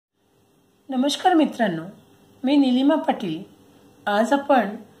नमस्कार मित्रांनो, मी निलिमा पाटील। आज आपण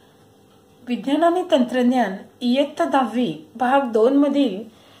विज्ञान आणि तंत्रज्ञान इयत्ता 10वी भाग 2 मधील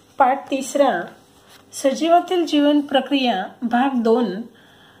पाठ 3 सजीवातील जीवन प्रक्रिया भाग 2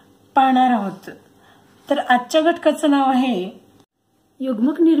 पाहणार आहोत। तर आजच्या घटकाचं नाव आहे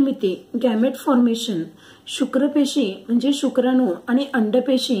युग्मक निर्मिती, गॅमेट फॉर्मेशन। शुक्रपेशी म्हणजे शुक्राणू आणि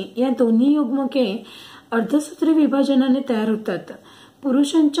अंडपेशी या दोन्ही युग्मके अर्धसूत्री विभाजनाने तयार होतात।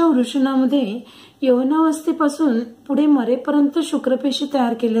 पुरुषांच्या वृषणामध्ये यौवनावस्थेपासून पुढे मरेपर्यंत शुक्रपेशी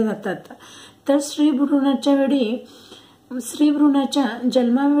तयार केल्या जातात। तर स्त्री भ्रूणाच्या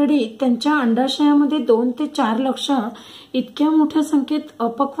जन्मावेळी त्यांच्या अंडाशयामध्ये 2 ते 4 लाख इतक्या मोठ्या संख्येत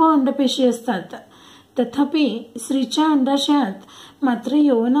अपक्व अंडपेशी असतात। तथापि स्त्रीच्या अंडाशयात मात्र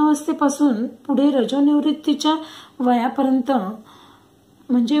यौवनावस्थेपासून पुढे रजोनिवृत्तीच्या वयापर्यंत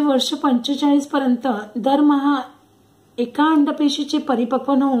म्हणजे वर्ष 45 पर्यंत दरमहा एका अंडपेशीचे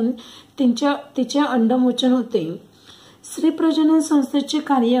परिपक्व होऊन तिचे अंडमोचन होते। स्त्री प्रजनन संस्थेचे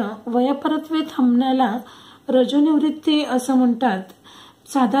कार्य वयापरत्वे थांबण्याला रजोनिवृत्ती असं म्हणतात।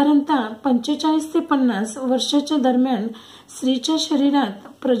 साधारणतः 45 ते 50 वर्षाच्या दरम्यान स्त्रीच्या शरीरात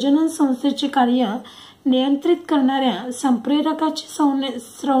प्रजनन संस्थेचे कार्य नियंत्रित करणाऱ्या संप्रेरकाची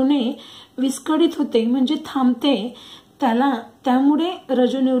स्रवणे विस्कळीत होते म्हणजे थांबते, त्यामुळे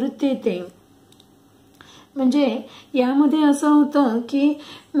रजोनिवृत्ती येते। म्हणजे यामध्ये असं होतं की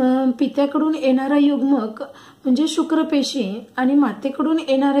पित्याकडून येणारा युग्मक म्हणजे शुक्रपेशी आणि मातेकडून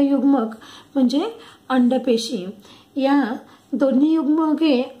येणारा युग्मक म्हणजे अंडपेशी, या दोन्ही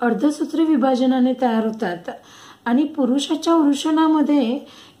युग्मके अर्धसूत्री विभाजनाने तयार होतात। आणि पुरुषाच्या वृषणामध्ये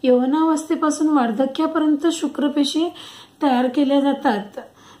यौवनावस्थेपासून वार्धक्यापर्यंत शुक्रपेशी तयार केल्या जातात।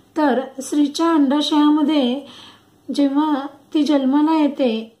 तर स्त्रीच्या अंडाशयामध्ये जेव्हा ती जन्माला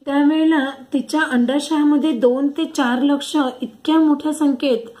येते त्यावेळेला तिच्या अंडाशयामध्ये 2 ते 4 लाख इतक्या मोठ्या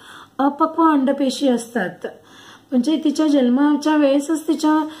संख्येत अपक्व अंडपेशी असतात। म्हणजे तिच्या जन्माच्या वेळेसच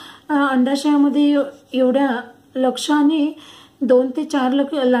तिच्या अंडाशयामध्ये एवढ्या लक्षाने 2 ते 4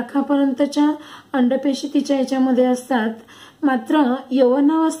 लाखापर्यंतच्या अंडपेशी तिच्या याच्यामध्ये असतात। मात्र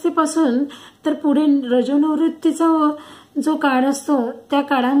यौवनावस्थेपासून तर पुढे रजोनिवृत्तीचा जो काळ असतो त्या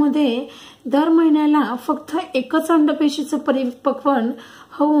काळामध्ये दर महिन्याला फक्त एकच अंडपेशीचं परिपक्वन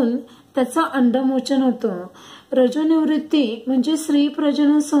होऊन त्याचं अंडमोचन होतं। रजोनिवृत्ती म्हणजे स्त्री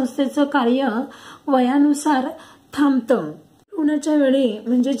प्रजनन संस्थेचं कार्य वयानुसार थांबतं। भ्रूणाच्या वेळी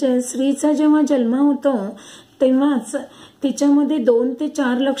म्हणजे स्त्रीचा जेव्हा जन्म होतो तेव्हाच तिच्यामध्ये 2 ते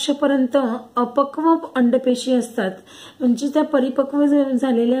 4 लाख पर्यंत अपक्व अंडपेशी असतात, म्हणजे त्या परिपक्व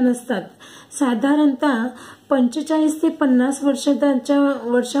झालेल्या नसतात। साधारणतः 45 ते 50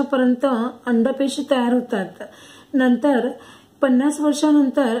 वर्षापर्यंत अंडपेशी तयार होतात। नंतर 50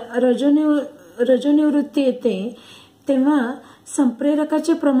 वर्षानंतर रजोनिवृत्ती येते, तेव्हा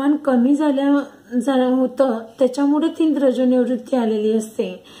संप्रेरकाचे प्रमाण कमी होतं, त्याच्यामुळे ती रजोनिवृत्ती आलेली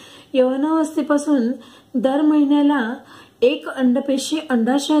असते। यौवनावस्थेपासून दर महिन्याला एक अंडपेशी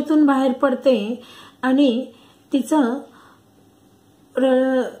अंडाशयातून बाहेर पडते आणि तिचं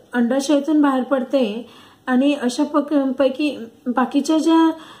अंडाशयातून बाहेर पडते आणि अशा पैकी बाकीच्या ज्या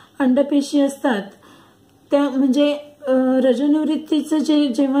अंडपेशी असतात त्या म्हणजे रजोनिवृत्तीचं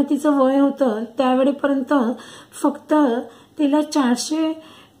जेव्हा तिचं वय होतं त्यावेळेपर्यंत फक्त तिला 400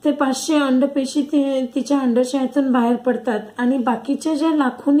 ते 500 अंडपेशी तिच्या अंडाशयातून बाहेर पडतात आणि बाकीच्या ज्या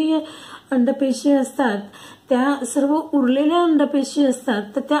लाखोनी अंडपेशी असतात त्या सर्व उरलेल्या अंडपेशी असतात,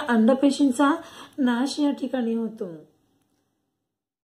 तर त्या अंडपेशींचा नाश या ठिकाणी होतो।